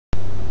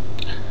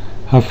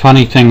A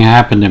funny thing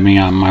happened to me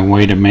on my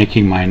way to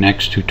making my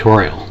next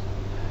tutorial.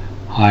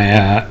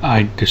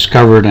 I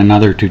discovered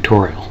another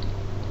tutorial.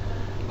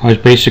 I was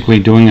basically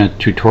doing a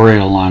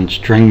tutorial on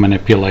string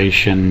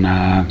manipulation,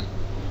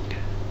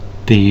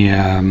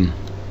 the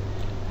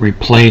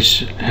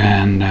replace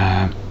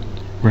and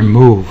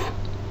remove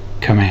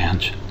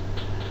commands,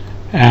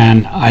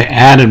 and I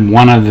added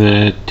one of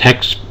the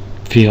text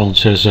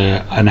fields as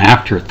an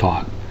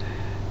afterthought.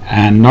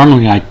 And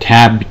normally I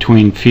tab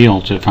between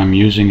fields if I'm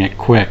using it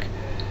quick,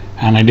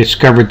 and I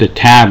discovered the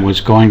tab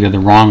was going to the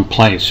wrong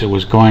place. It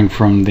was going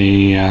from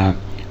the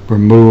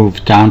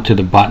remove down to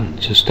the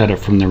buttons instead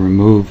of from the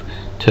remove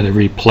to the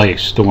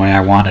replace the way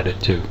I wanted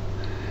it to.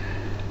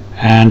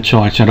 And so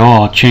I said, oh,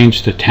 I'll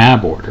change the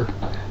tab order.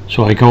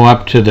 So I go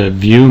up to the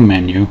view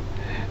menu,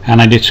 and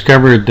I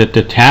discovered that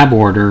the tab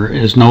order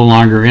is no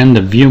longer in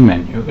the view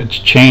menu. It's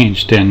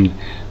changed in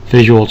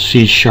Visual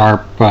C#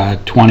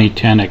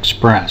 2010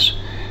 Express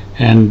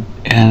and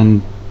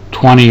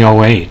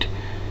 2008.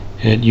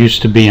 It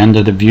used to be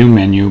under the view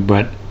menu,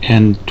 but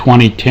in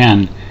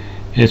 2010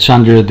 it's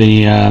under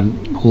the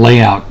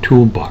layout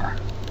toolbar.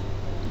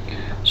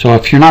 So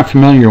if you're not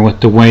familiar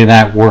with the way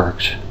that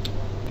works,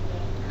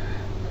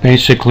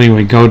 basically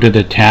we go to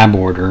the tab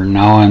order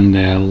now in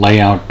the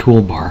layout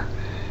toolbar,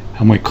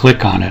 and we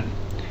click on it,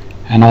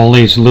 and all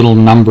these little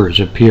numbers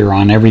appear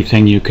on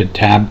everything you could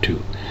tab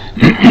to.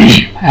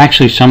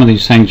 Actually, some of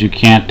these things you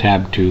can't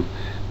tab to,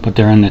 but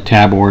they're in the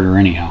tab order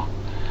anyhow.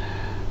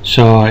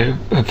 So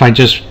if I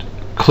just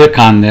click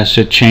on this,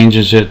 it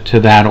changes it to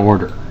that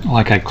order.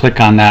 Like I click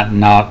on that, and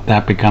now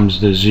that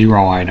becomes the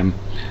 0 item.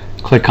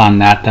 Click on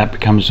that, that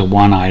becomes the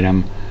 1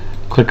 item.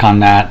 Click on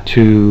that,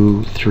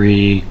 2,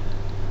 3,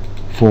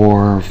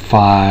 4,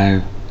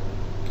 5,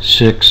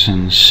 6,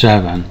 and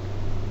 7.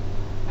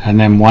 And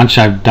then once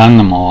I've done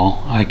them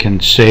all, I can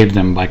save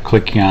them by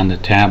clicking on the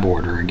tab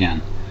order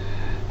again.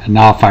 And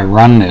now if I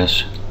run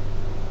this,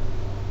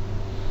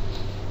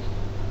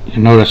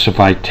 you notice if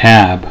I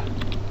tab,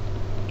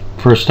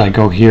 first I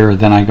go here,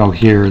 then I go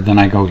here, then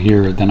I go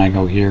here, then I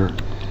go here,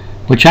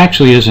 which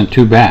actually isn't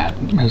too bad.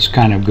 It's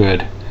kind of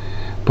good.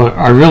 But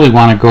I really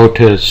want to go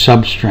to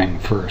substring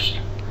first.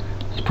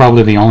 It's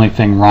probably the only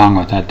thing wrong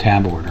with that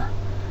tab order.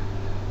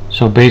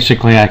 So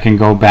basically I can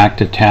go back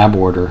to tab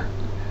order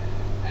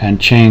and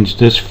change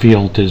this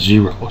field to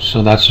 0.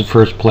 So that's the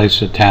first place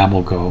the tab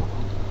will go.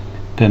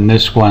 Then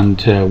this one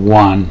to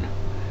 1,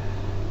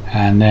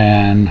 and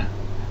then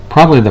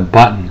probably the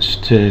buttons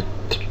to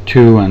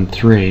 2 and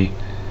 3,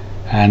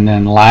 and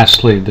then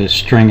lastly the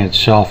string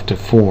itself to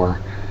 4.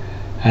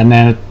 And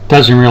then it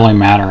doesn't really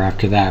matter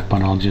after that,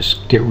 but I'll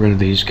just get rid of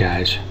these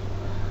guys.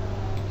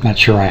 Not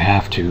sure I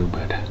have to,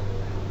 but.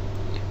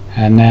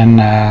 And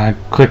then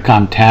click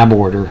on tab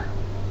order,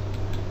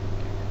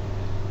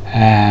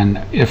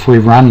 and if we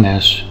run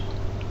this,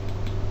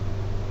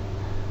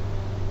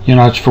 you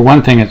know, it's, for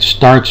one thing, it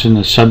starts in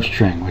the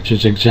substring, which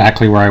is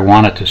exactly where I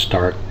want it to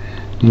start.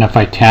 And if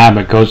I tab,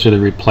 it goes to the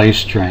replace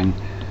string,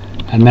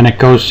 and then it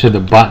goes to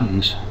the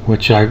buttons,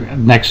 which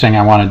next thing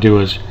I want to do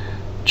is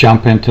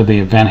jump into the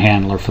event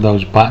handler for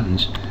those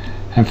buttons.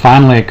 And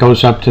finally it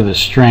goes up to the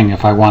string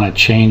if I want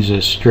to change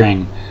this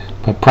string,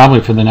 but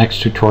probably for the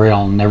next tutorial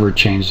I'll never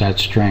change that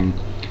string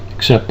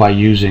except by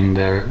using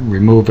the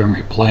remove and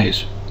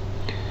replace.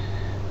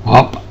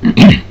 Well,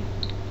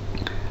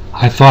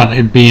 I thought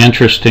it'd be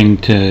interesting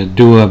to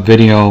do a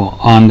video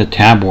on the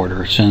tab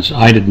order, since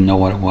I didn't know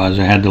what it was.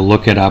 I had to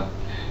look it up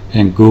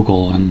in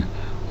Google, and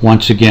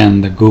once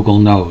again the Google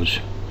knows.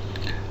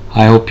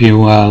 I hope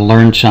you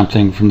learned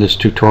something from this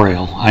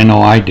tutorial. I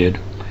know I did.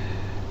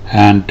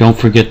 And don't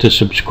forget to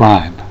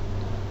subscribe.